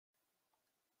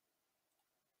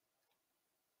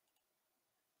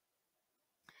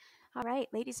All right,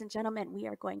 ladies and gentlemen, we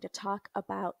are going to talk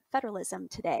about federalism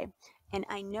today. And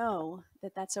I know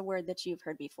that that's a word that you've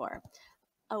heard before.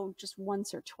 Oh, just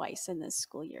once or twice in this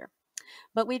school year.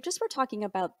 But we just were talking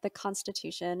about the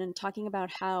Constitution and talking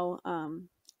about how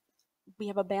we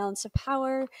have a balance of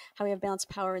power, how we have balance of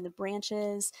power in the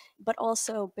branches, but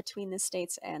also between the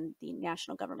states and the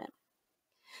national government.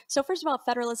 So, first of all,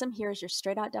 federalism here is your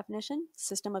straight out definition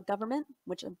system of government,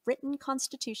 which a written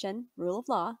constitution, rule of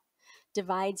law,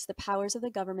 divides the powers of the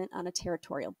government on a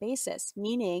territorial basis,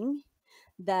 meaning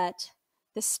that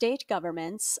the state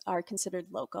governments are considered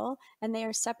local and they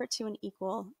are separate to and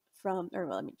equal from, or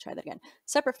well, let me try that again,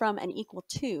 separate from and equal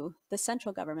to the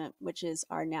central government, which is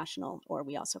our national, or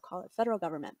we also call it federal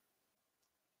government.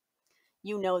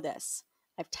 You know this.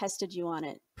 I've tested you on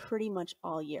it pretty much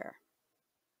all year.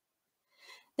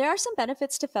 There are some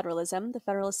benefits to federalism, the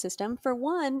federalist system. For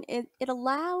one, it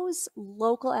allows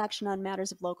local action on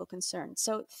matters of local concern.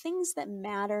 So things that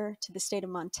matter to the state of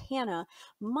Montana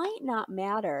might not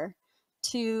matter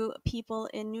to people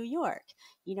in New York.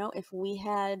 You know, if we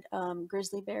had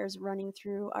grizzly bears running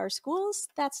through our schools,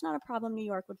 that's not a problem New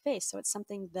York would face. So it's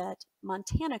something that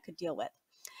Montana could deal with.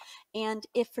 And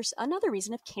if for another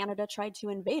reason, if Canada tried to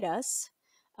invade us,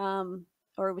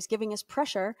 or was giving us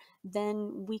pressure,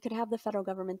 then we could have the federal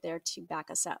government there to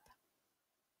back us up.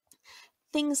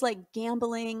 Things like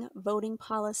gambling, voting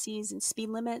policies, and speed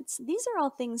limits, these are all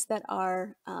things that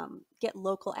are get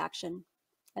local action,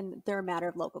 and they're a matter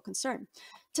of local concern.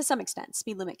 To some extent,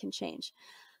 speed limit can change.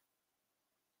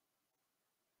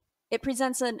 It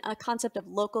presents a concept of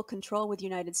local control with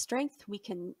united strength. We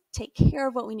can take care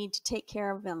of what we need to take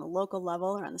care of on the local level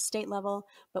or on the state level,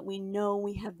 but we know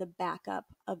we have the backup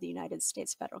of the United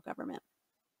States federal government.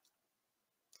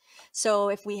 So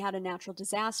if we had a natural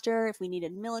disaster, if we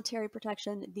needed military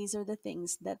protection, these are the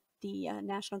things that the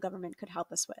national government could help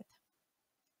us with.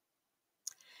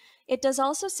 It does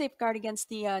also safeguard against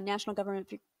the national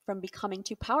government from becoming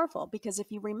too powerful, because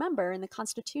if you remember in the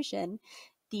Constitution,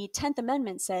 the 10th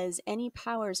Amendment says any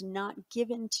powers not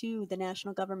given to the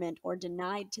national government or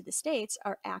denied to the states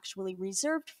are actually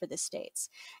reserved for the states.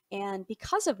 And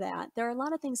because of that, there are a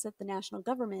lot of things that the national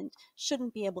government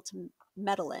shouldn't be able to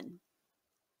meddle in.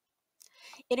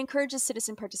 It encourages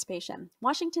citizen participation.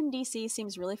 Washington, D.C.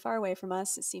 seems really far away from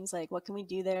us. It seems like, what can we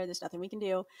do there? There's nothing we can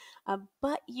do.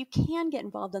 But you can get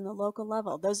involved on the local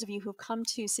level. Those of you who come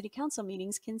to city council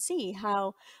meetings can see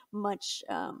how much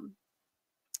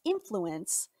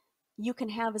influence you can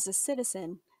have as a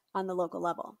citizen on the local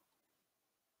level.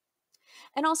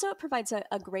 And also it provides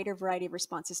a greater variety of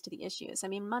responses to the issues. I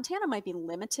mean, Montana might be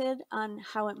limited on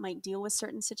how it might deal with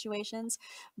certain situations,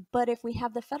 but if we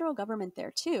have the federal government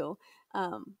there too,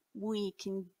 we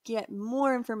can get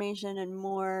more information and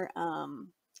more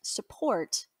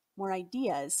support, more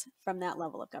ideas from that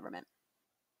level of government.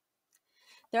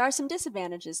 There are some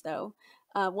disadvantages though.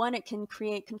 One, it can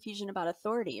create confusion about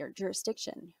authority or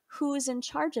jurisdiction. Who is in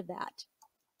charge of that?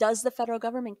 Does the federal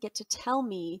government get to tell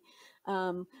me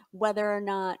whether or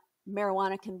not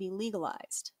marijuana can be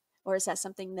legalized? Or is that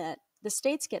something that the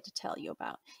states get to tell you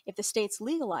about? If the states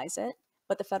legalize it,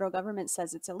 but the federal government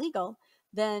says it's illegal,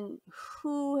 then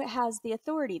who has the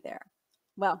authority there?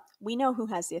 Well, we know who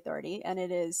has the authority, and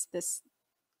it is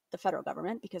the federal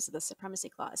government because of the Supremacy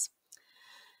Clause.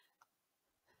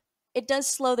 It does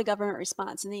slow the government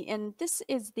response. And this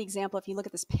is the example, if you look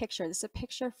at this picture, this is a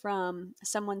picture from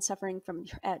someone suffering from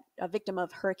a victim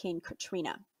of Hurricane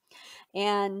Katrina.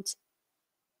 And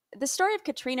the story of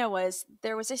Katrina was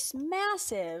there was this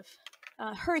massive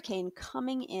hurricane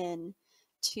coming in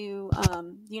to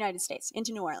the United States,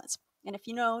 into New Orleans. And if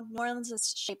you know, New Orleans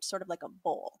is shaped sort of like a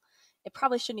bowl. It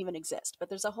probably shouldn't even exist, but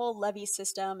there's a whole levee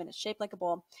system and it's shaped like a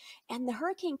bowl. And the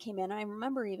hurricane came in. I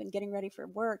remember even getting ready for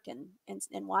work and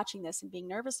watching this and being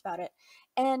nervous about it.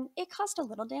 And it caused a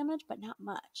little damage, but not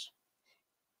much.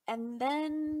 And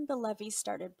then the levees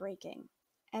started breaking.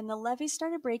 And the levees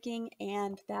started breaking,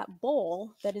 and that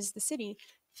bowl that is the city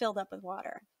filled up with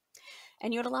water.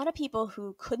 And you had a lot of people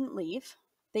who couldn't leave.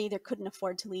 They either couldn't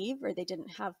afford to leave or they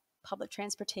didn't have public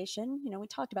transportation. You know, we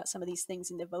talked about some of these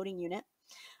things in the voting unit.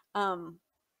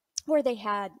 Or they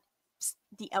had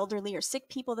the elderly or sick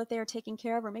people that they were taking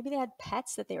care of, or maybe they had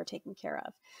pets that they were taking care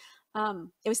of.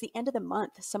 It was the end of the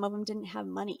month. Some of them didn't have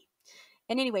money.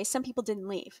 And anyway, some people didn't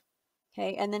leave.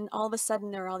 Okay. And then all of a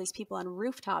sudden there are all these people on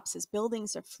rooftops as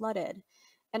buildings are flooded.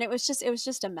 And it was just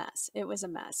a mess. It was a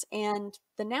mess. And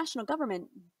the national government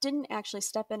didn't actually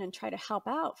step in and try to help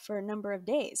out for a number of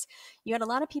days. You had a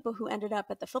lot of people who ended up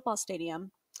at the football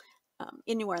stadium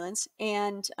in New Orleans,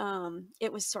 and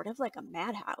it was sort of like a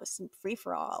madhouse and free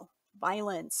for all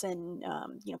violence, and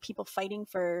you know, people fighting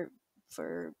for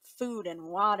for food and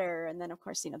water. And then, of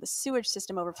course, the sewage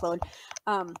system overflowed.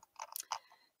 The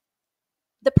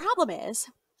problem is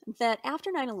that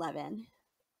after 9/11,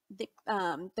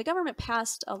 the government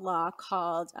passed a law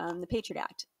called the Patriot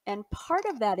Act. And part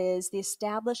of that is the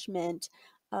establishment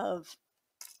of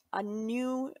a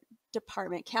new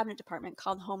department, cabinet department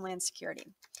called Homeland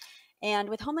Security. And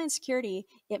with Homeland Security,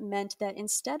 it meant that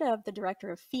instead of the director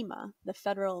of FEMA, the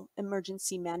Federal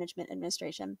Emergency Management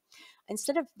Administration,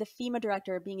 instead of the FEMA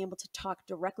director being able to talk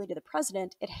directly to the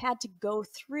president, it had to go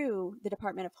through the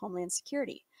Department of Homeland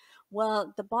Security.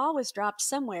 Well, the ball was dropped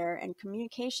somewhere and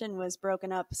communication was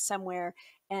broken up somewhere,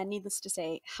 and needless to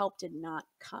say, help did not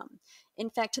come. In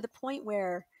fact, to the point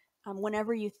where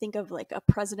whenever you think of like a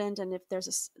president and if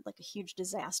there's a huge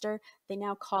disaster, they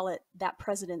now call it that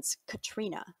president's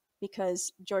Katrina,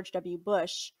 because George W.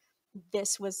 Bush,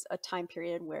 this was a time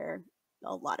period where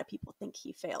a lot of people think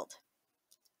he failed.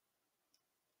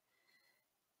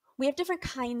 We have different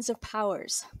kinds of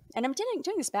powers. And I'm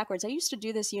doing this backwards. I used to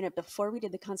do this unit before we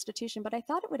did the Constitution, but I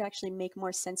thought it would actually make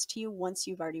more sense to you once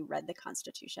you've already read the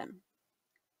Constitution.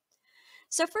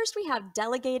 So first we have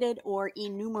delegated or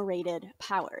enumerated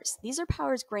powers. These are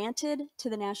powers granted to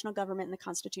the national government in the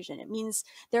Constitution. It means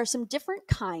there are some different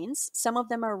kinds. Some of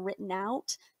them are written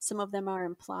out, some of them are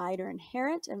implied or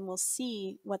inherent, and we'll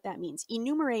see what that means.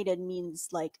 Enumerated means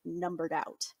like numbered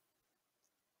out.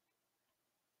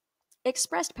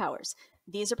 Expressed powers.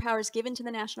 These are powers given to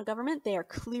the national government. They are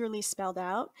clearly spelled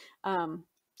out,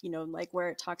 like where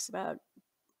it talks about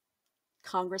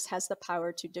Congress has the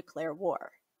power to declare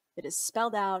war. It is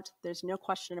spelled out. There's no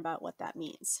question about what that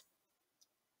means.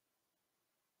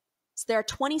 So there are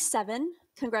 27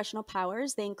 congressional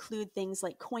powers. They include things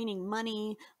like coining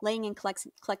money, laying and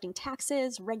collecting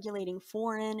taxes, regulating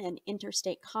foreign and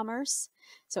interstate commerce.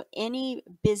 So any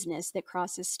business that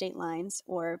crosses state lines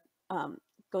or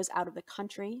goes out of the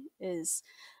country is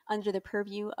under the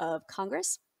purview of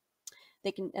Congress.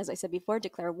 They can, as I said before,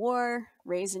 declare war,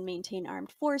 raise and maintain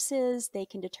armed forces. They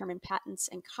can determine patents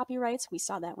and copyrights. We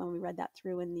saw that when we read that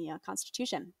through in the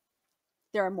Constitution.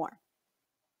 There are more.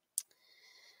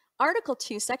 Article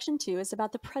 2, Section 2 is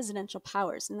about the presidential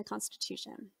powers in the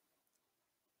Constitution.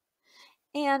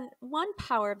 And one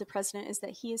power of the president is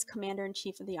that he is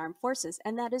commander-in-chief of the armed forces,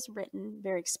 and that is written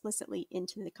very explicitly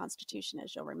into the Constitution,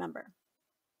 as you'll remember.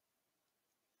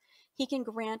 He can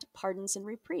grant pardons and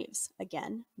reprieves,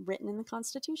 again, written in the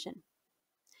Constitution.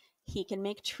 He can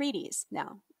make treaties.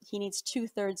 Now, he needs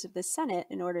 2/3 of the Senate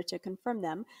in order to confirm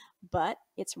them, but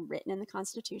it's written in the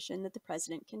Constitution that the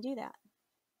president can do that.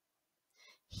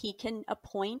 He can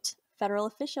appoint federal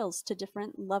officials to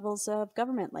different levels of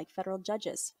government, like federal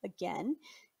judges. Again,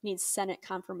 needs Senate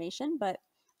confirmation, but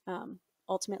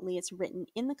ultimately it's written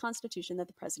in the Constitution that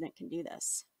the president can do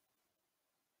this.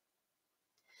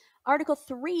 Article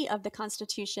 3 of the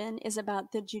Constitution is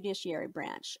about the judiciary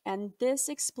branch, and this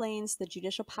explains the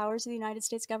judicial powers of the United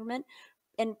States government.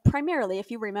 And primarily, if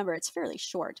you remember, it's fairly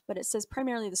short, but it says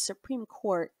primarily the Supreme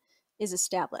Court is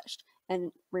established.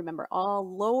 And remember,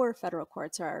 all lower federal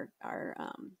courts are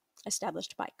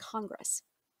established by Congress.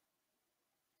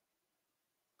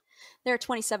 There are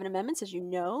 27 amendments, as you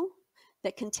know,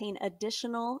 that contain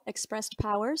additional expressed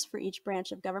powers for each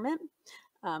branch of government.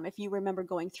 If you remember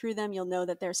going through them, you'll know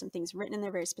that there are some things written in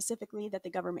there very specifically that the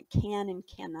government can and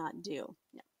cannot do.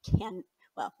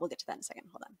 Well, we'll get to that in a second.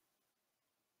 Hold on.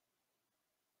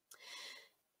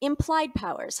 Implied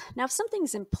powers. Now, if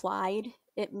something's implied,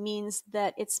 it means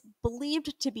that it's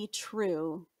believed to be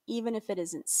true, even if it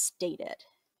isn't stated.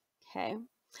 Okay?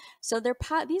 So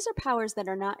these are powers that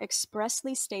are not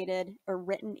expressly stated or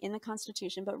written in the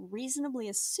Constitution, but reasonably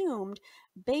assumed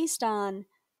based on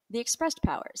the expressed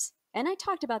powers. And I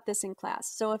talked about this in class.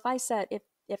 So if I said,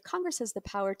 if Congress has the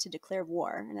power to declare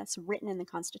war, and that's written in the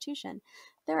Constitution,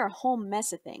 there are a whole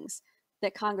mess of things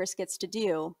that Congress gets to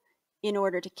do in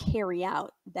order to carry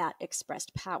out that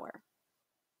expressed power.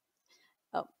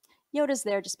 Oh, Yoda's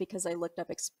there just because I looked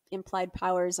up implied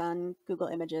powers on Google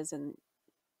Images and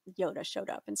Yoda showed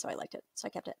up, and so I liked it, so I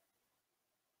kept it.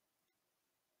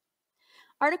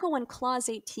 Article 1, Clause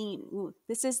 18. Ooh,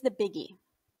 this is the biggie.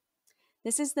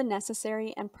 This is the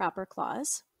necessary and proper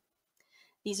clause.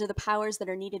 These are the powers that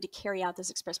are needed to carry out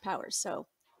those express powers. So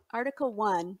Article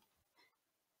 1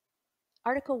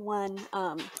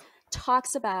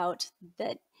 talks about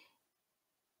that.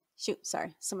 Shoot,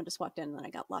 sorry, someone just walked in and then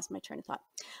I lost my train of thought.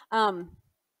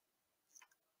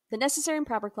 The necessary and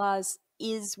proper clause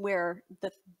is where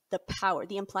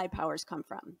the implied powers come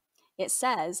from. It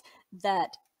says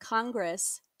that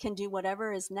Congress can do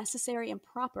whatever is necessary and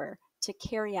proper to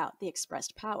carry out the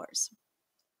expressed powers.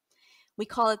 We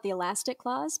call it the elastic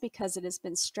clause because it has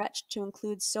been stretched to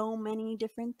include so many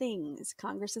different things.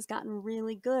 Congress has gotten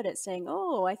really good at saying,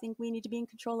 oh, I think we need to be in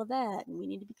control of that, and we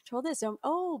need to be in control of this. So,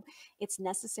 oh, it's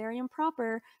necessary and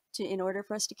proper in order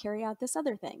for us to carry out this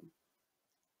other thing.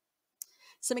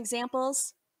 Some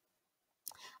examples: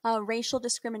 racial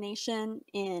discrimination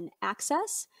in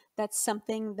access. That's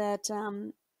something that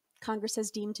Congress has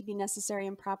deemed to be necessary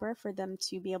and proper for them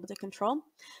to be able to control.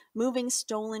 Moving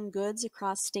stolen goods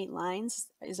across state lines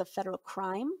is a federal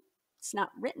crime. It's not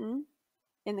written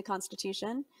in the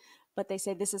Constitution, but they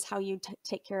say this is how you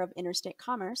take care of interstate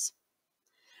commerce.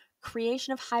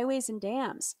 Creation of highways and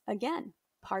dams, again,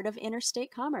 part of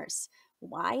interstate commerce.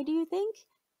 Why do you think?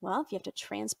 Well, if you have to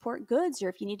transport goods or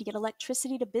if you need to get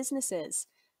electricity to businesses,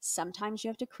 sometimes you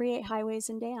have to create highways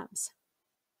and dams.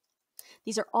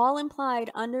 These are all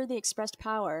implied under the expressed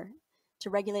power to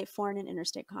regulate foreign and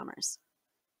interstate commerce.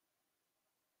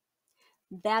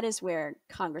 That is where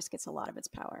Congress gets a lot of its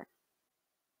power.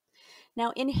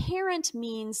 Now, inherent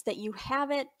means that you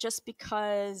have it just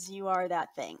because you are that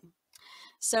thing.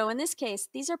 So in this case,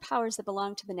 these are powers that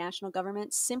belong to the national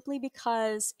government simply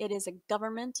because it is a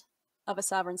government of a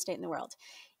sovereign state in the world.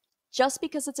 Just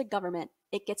because it's a government,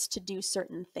 it gets to do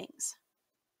certain things.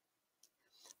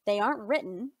 They aren't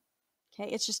written,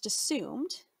 okay? It's just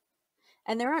assumed,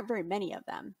 and there aren't very many of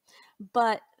them.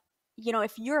 But, you know,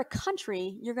 if you're a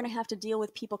country, you're going to have to deal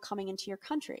with people coming into your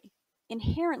country.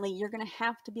 Inherently, you're going to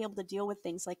have to be able to deal with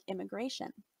things like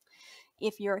immigration.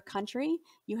 If you're a country,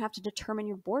 you have to determine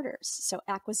your borders. So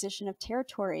acquisition of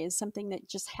territory is something that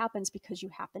just happens because you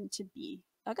happen to be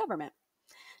a government.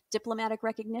 Diplomatic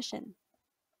recognition,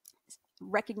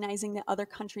 recognizing that other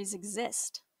countries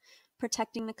exist.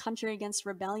 Protecting the country against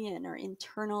rebellion or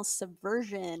internal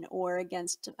subversion or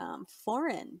against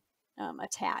foreign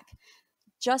attack.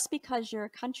 Just because you're a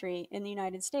country in the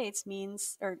United States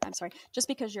means, or I'm sorry, just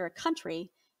because you're a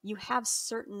country, you have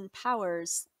certain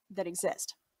powers that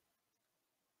exist.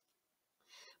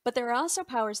 But there are also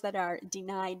powers that are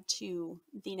denied to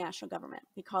the national government.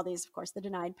 We call these, of course, the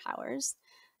denied powers.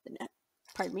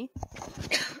 Pardon me.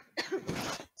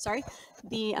 Sorry.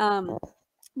 The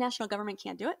national government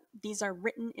can't do it. These are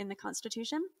written in the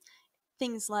Constitution.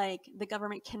 Things like the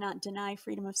government cannot deny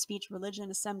freedom of speech,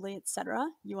 religion, assembly, etc.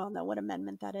 You all know what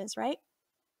amendment that is, right?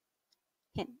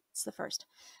 Hint. It's the first.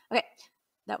 Okay.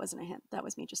 That wasn't a hint. That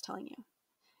was me just telling you.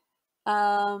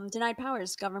 Denied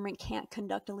powers. Government can't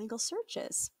conduct illegal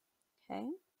searches. Okay.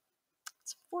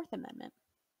 It's Fourth Amendment.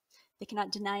 They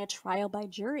cannot deny a trial by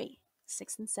jury.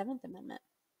 Sixth and Seventh Amendment.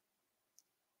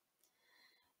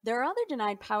 There are other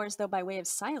denied powers, though, by way of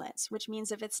silence, which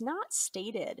means if it's not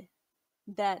stated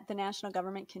that the national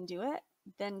government can do it,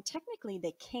 then technically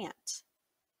they can't.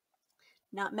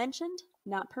 Not mentioned,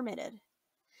 not permitted.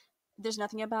 There's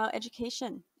nothing about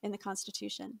education in the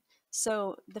Constitution.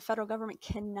 So the federal government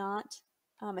cannot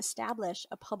establish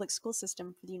a public school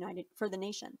system for the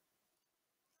nation.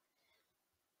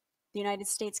 The United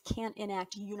States can't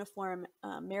enact uniform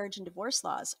marriage and divorce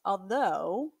laws,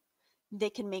 although they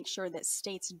can make sure that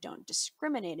states don't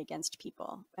discriminate against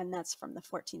people, and that's from the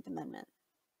 14th Amendment.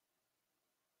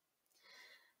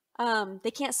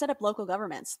 They can't set up local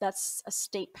governments. That's a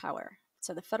state power.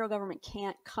 So the federal government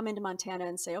can't come into Montana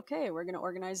and say, okay, we're going to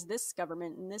organize this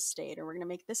government in this state, or we're going to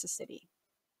make this a city.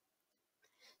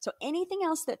 So anything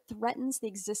else that threatens the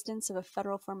existence of a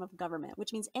federal form of government,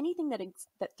 which means anything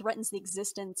that threatens the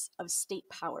existence of state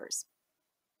powers.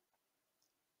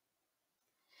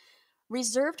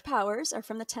 Reserved powers are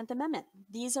from the 10th Amendment.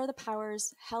 These are the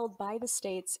powers held by the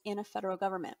states in a federal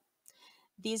government.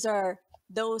 These are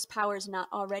those powers not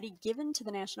already given to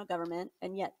the national government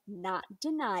and yet not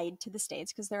denied to the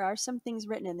states, because there are some things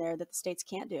written in there that the states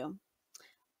can't do,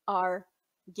 are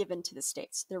given to the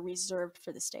states. They're reserved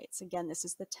for the states. Again, this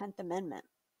is the 10th Amendment.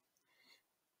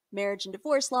 Marriage and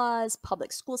divorce laws,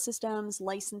 public school systems,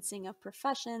 licensing of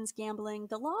professions, gambling.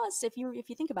 The laws, if you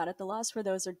think about it, the laws for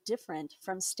those are different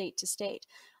from state to state.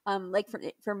 Like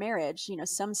for marriage, you know,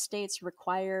 some states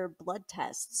require blood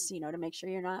tests, you know, to make sure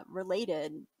you're not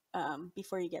related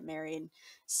before you get married.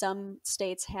 Some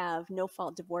states have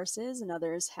no-fault divorces, and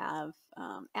others have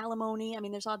alimony. I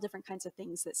mean, there's all different kinds of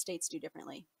things that states do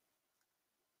differently.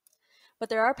 But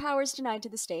there are powers denied to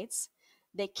the states.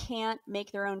 They can't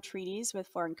make their own treaties with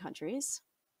foreign countries.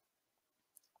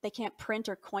 They can't print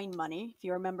or coin money. If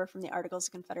you remember from the Articles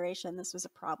of Confederation, this was a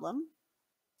problem.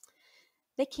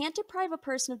 They can't deprive a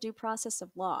person of due process of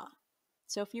law.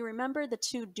 So if you remember the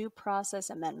two due process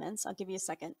amendments, I'll give you a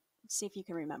second, see if you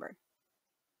can remember.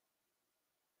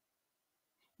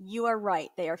 You are right.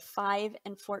 They are 5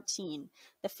 and 14.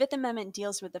 The Fifth Amendment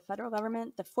deals with the federal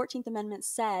government. The 14th Amendment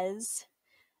says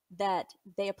that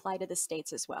they apply to the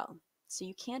states as well. So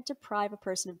you can't deprive a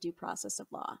person of due process of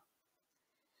law.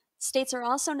 States are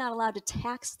also not allowed to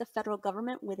tax the federal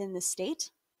government within the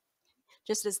state,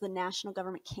 just as the national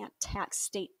government can't tax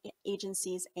state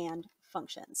agencies and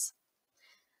functions.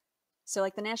 So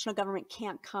like the national government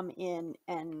can't come in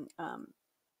and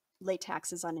lay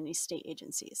taxes on any state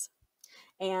agencies.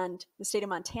 And the state of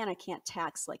Montana can't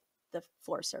tax like the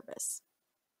Forest Service.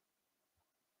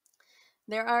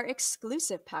 There are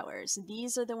exclusive powers.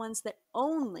 These are the ones that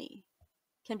only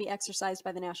can be exercised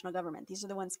by the national government. These are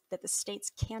the ones that the states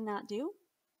cannot do.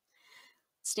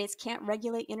 States can't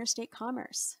regulate interstate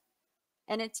commerce.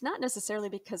 And it's not necessarily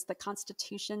because the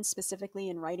Constitution specifically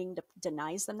in writing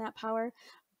denies them that power,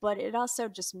 but it also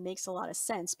just makes a lot of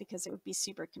sense because it would be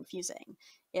super confusing.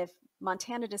 If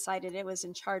Montana decided it was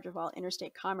in charge of all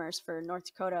interstate commerce for North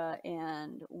Dakota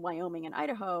and Wyoming and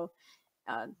Idaho,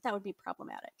 that would be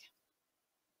problematic.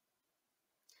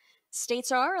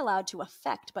 States are allowed to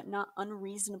affect but not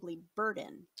unreasonably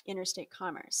burden interstate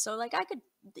commerce. So like I could,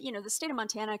 the state of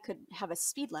Montana could have a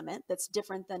speed limit that's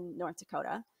different than North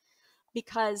Dakota,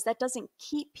 because that doesn't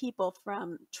keep people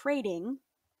from trading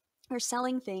or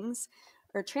selling things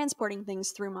or transporting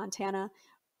things through Montana.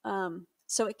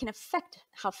 So it can affect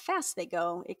how fast they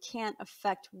go. It can't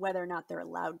affect whether or not they're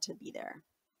allowed to be there.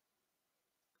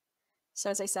 So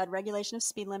as I said, regulation of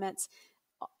speed limits,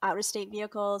 out-of-state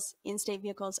vehicles, in-state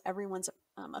vehicles, everyone's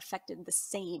affected the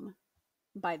same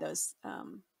by those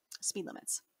speed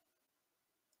limits.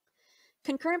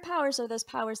 Concurrent powers are those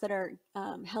powers that are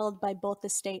held by both the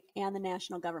state and the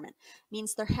national government.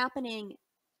 Means they're happening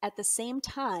at the same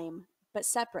time, but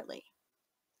separately.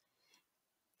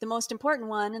 The most important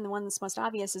one, and the one that's most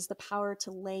obvious, is the power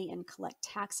to lay and collect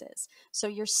taxes. So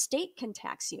your state can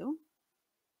tax you,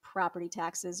 property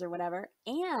taxes or whatever,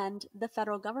 and the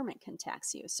federal government can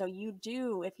tax you. So you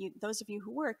do, those of you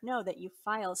who work know that you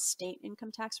file state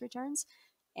income tax returns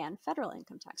and federal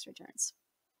income tax returns.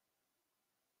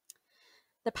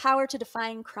 The power to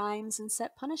define crimes and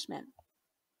set punishment.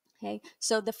 Okay,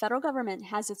 so the federal government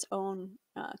has its own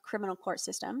criminal court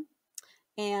system,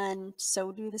 and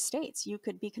so do the states. You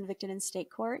could be convicted in state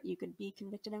court, you could be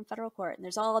convicted in federal court, and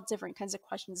there's all different kinds of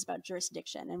questions about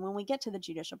jurisdiction. And when we get to the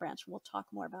judicial branch, we'll talk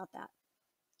more about that.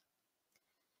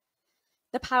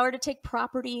 The power to take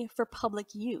property for public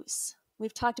use.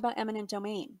 We've talked about eminent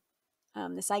domain.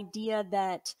 This idea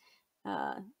that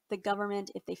the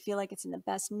government, if they feel like it's in the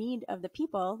best need of the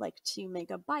people, like to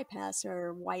make a bypass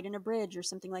or widen a bridge or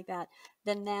something like that,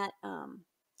 then that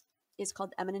is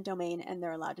called eminent domain, and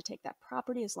they're allowed to take that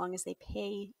property as long as they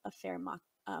pay a fair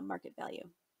market value.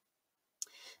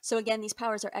 So again, these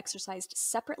powers are exercised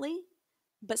separately,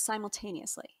 but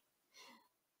simultaneously.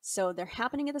 So they're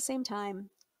happening at the same time,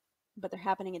 but they're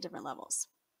happening at different levels.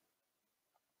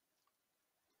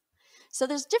 So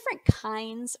there's different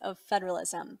kinds of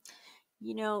federalism.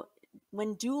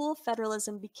 When dual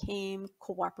federalism became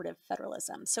cooperative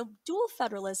federalism. So dual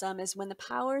federalism is when the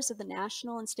powers of the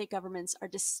national and state governments are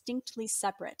distinctly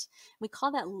separate. We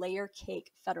call that layer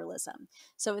cake federalism.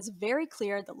 So it's very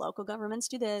clear the local governments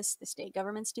do this, the state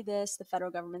governments do this, the federal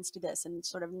governments do this, and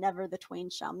sort of never the twain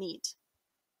shall meet.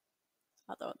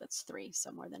 Although that's three,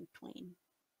 so more than twain.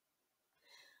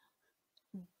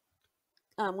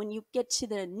 When you get to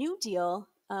the New Deal,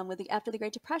 after the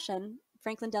Great Depression,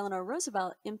 Franklin Delano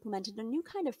Roosevelt implemented a new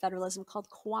kind of federalism called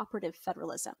cooperative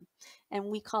federalism. And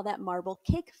we call that marble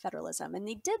cake federalism. And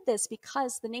they did this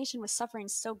because the nation was suffering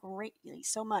so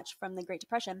much from the Great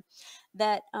Depression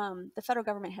that the federal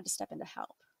government had to step in to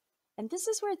help. And this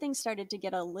is where things started to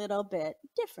get a little bit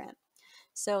different.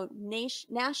 So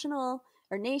nation,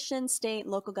 state,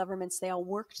 local governments, they all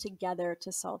work together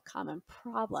to solve common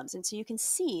problems. And so you can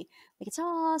see, like, it's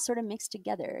all sort of mixed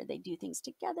together. They do things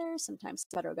together. Sometimes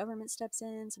the federal government steps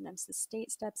in, sometimes the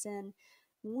state steps in.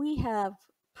 We have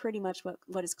pretty much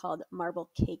what is called marble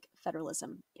cake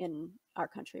federalism in our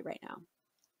country right now.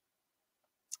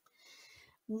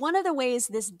 One of the ways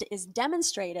this is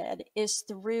demonstrated is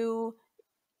through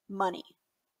money.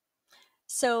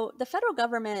 So the federal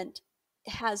government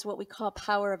has what we call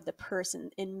power of the purse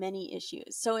in many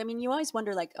issues. So, I mean, you always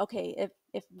wonder, like, okay,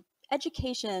 if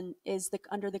education is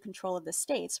under the control of the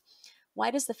states,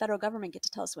 why does the federal government get to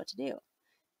tell us what to do?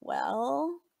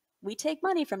 Well, we take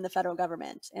money from the federal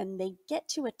government, and they get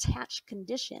to attach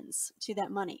conditions to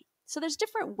that money. So there's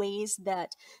different ways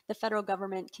that the federal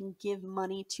government can give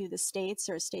money to the states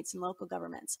or states and local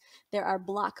governments. There are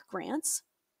block grants.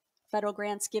 Federal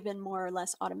grants given more or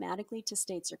less automatically to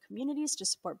states or communities to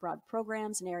support broad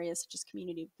programs in areas such as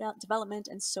community development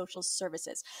and social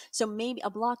services. So maybe a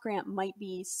block grant might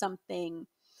be something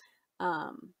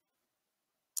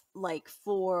like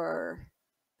for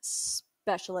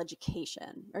special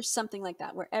education or something like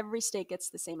that, where every state gets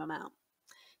the same amount.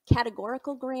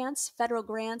 Categorical grants, federal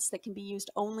grants that can be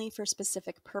used only for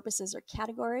specific purposes or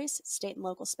categories, state and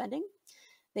local spending.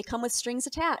 They come with strings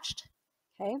attached,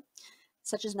 okay,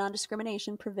 such as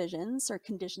non-discrimination provisions or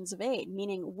conditions of aid,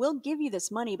 meaning we'll give you this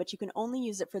money, but you can only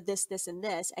use it for this, this, and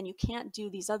this, and you can't do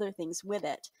these other things with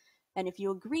it. And if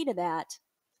you agree to that,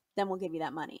 then we'll give you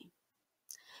that money.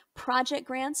 Project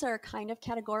grants are a kind of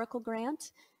categorical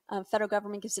grant. Federal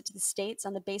government gives it to the states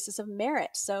on the basis of merit.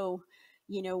 So,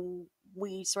 you know,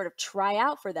 we sort of try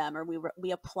out for them, or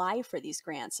we apply for these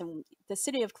grants. And the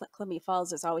city of Columbia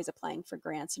Falls is always applying for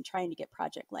grants and trying to get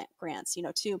project grants,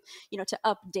 to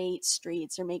update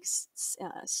streets or make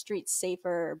streets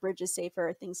safer, bridges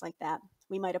safer, things like that.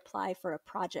 We might apply for a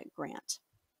project grant.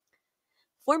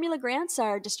 Formula grants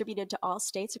are distributed to all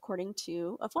states according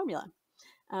to a formula.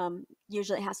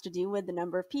 Usually it has to do with the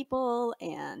number of people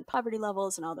and poverty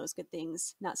levels and all those good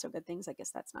things. Not so good things. I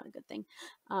guess that's not a good thing.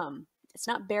 It's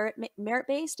not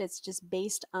merit-based. It's just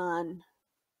based on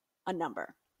a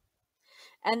number.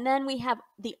 And then we have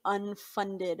the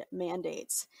unfunded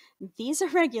mandates. These are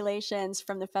regulations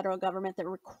from the federal government that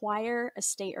require a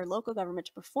state or local government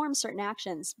to perform certain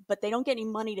actions, but they don't get any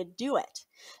money to do it.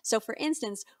 So for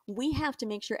instance, we have to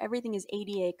make sure everything is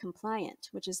ADA compliant,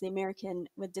 which is the American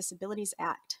with Disabilities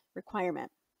Act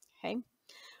requirement, okay?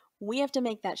 We have to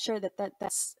make that sure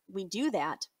that's we do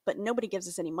that, but nobody gives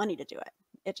us any money to do it.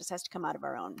 It just has to come out of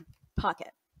our own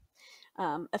pocket.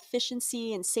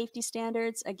 Efficiency and safety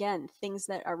standards, again, things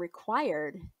that are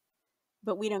required,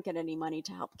 but we don't get any money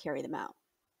to help carry them out.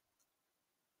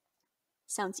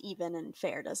 Sounds even and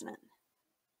fair, doesn't it?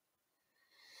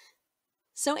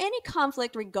 So any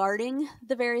conflict regarding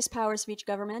the various powers of each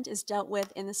government is dealt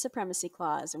with in the Supremacy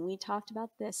Clause, and we talked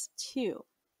about this too.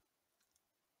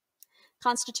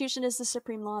 Constitution is the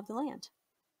supreme law of the land.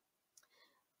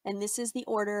 And this is the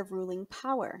order of ruling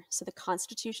power. So the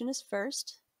Constitution is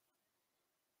first.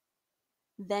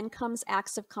 Then comes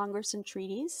acts of Congress and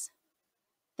treaties.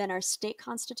 Then our state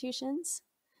constitutions.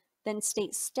 Then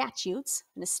state statutes,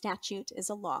 and a statute is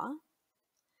a law.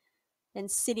 Then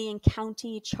city and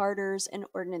county charters and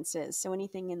ordinances. So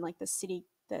anything in like the city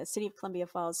of Columbia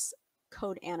Falls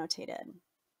code annotated.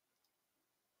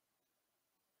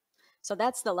 So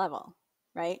that's the level,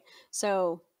 right?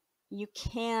 So you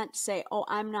can't say, oh,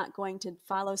 I'm not going to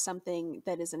follow something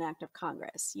that is an act of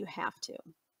Congress. You have to.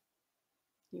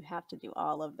 You have to do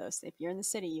all of those. If you're in the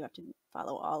city, you have to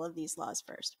follow all of these laws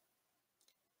first.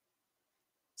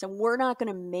 So we're not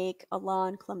going to make a law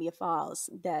in Columbia Falls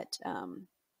that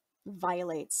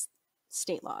violates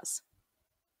state laws.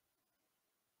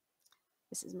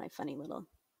 This is my funny little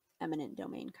eminent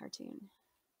domain cartoon.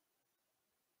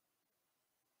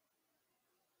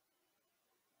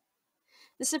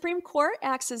 The Supreme Court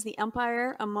acts as the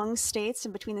umpire among states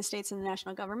and between the states and the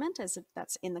national government, as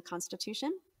that's in the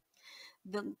Constitution.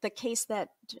 The case that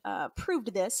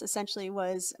proved this essentially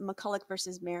was McCulloch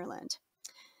versus Maryland.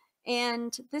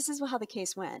 And this is how the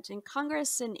case went. And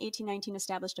Congress in 1819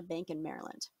 established a bank in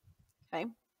Maryland, okay?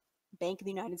 Bank of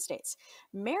the United States.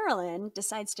 Maryland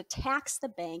decides to tax the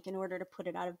bank in order to put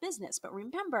it out of business. But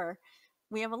remember,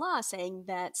 we have a law saying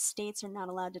that states are not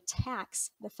allowed to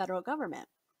tax the federal government.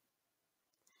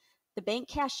 The bank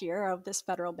cashier of this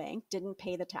federal bank didn't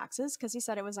pay the taxes because he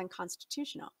said it was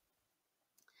unconstitutional.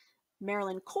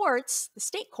 Maryland courts, the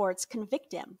state courts,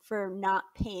 convict him for not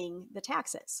paying the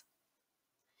taxes.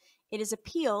 It is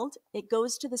appealed, it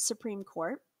goes to the Supreme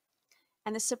Court,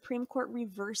 and the Supreme Court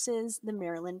reverses the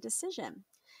Maryland decision.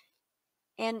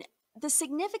 And the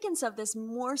significance of this,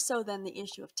 more so than the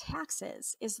issue of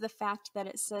taxes, is the fact that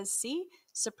it says, see,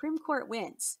 Supreme Court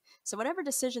wins. So whatever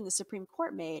decision the Supreme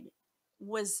Court made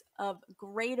was of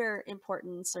greater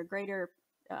importance or greater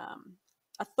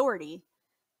authority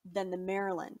than the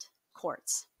Maryland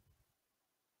courts.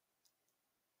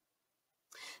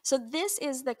 So this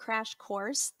is the crash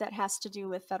course that has to do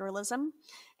with federalism,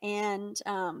 and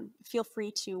feel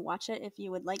free to watch it if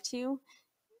you would like to.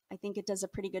 I think it does a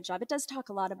pretty good job. It does talk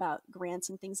a lot about grants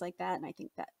and things like that, and I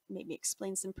think that maybe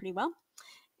explains them pretty well.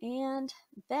 And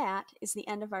that is the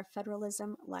end of our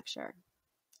federalism lecture.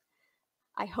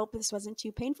 I hope this wasn't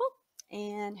too painful,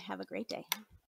 and have a great day.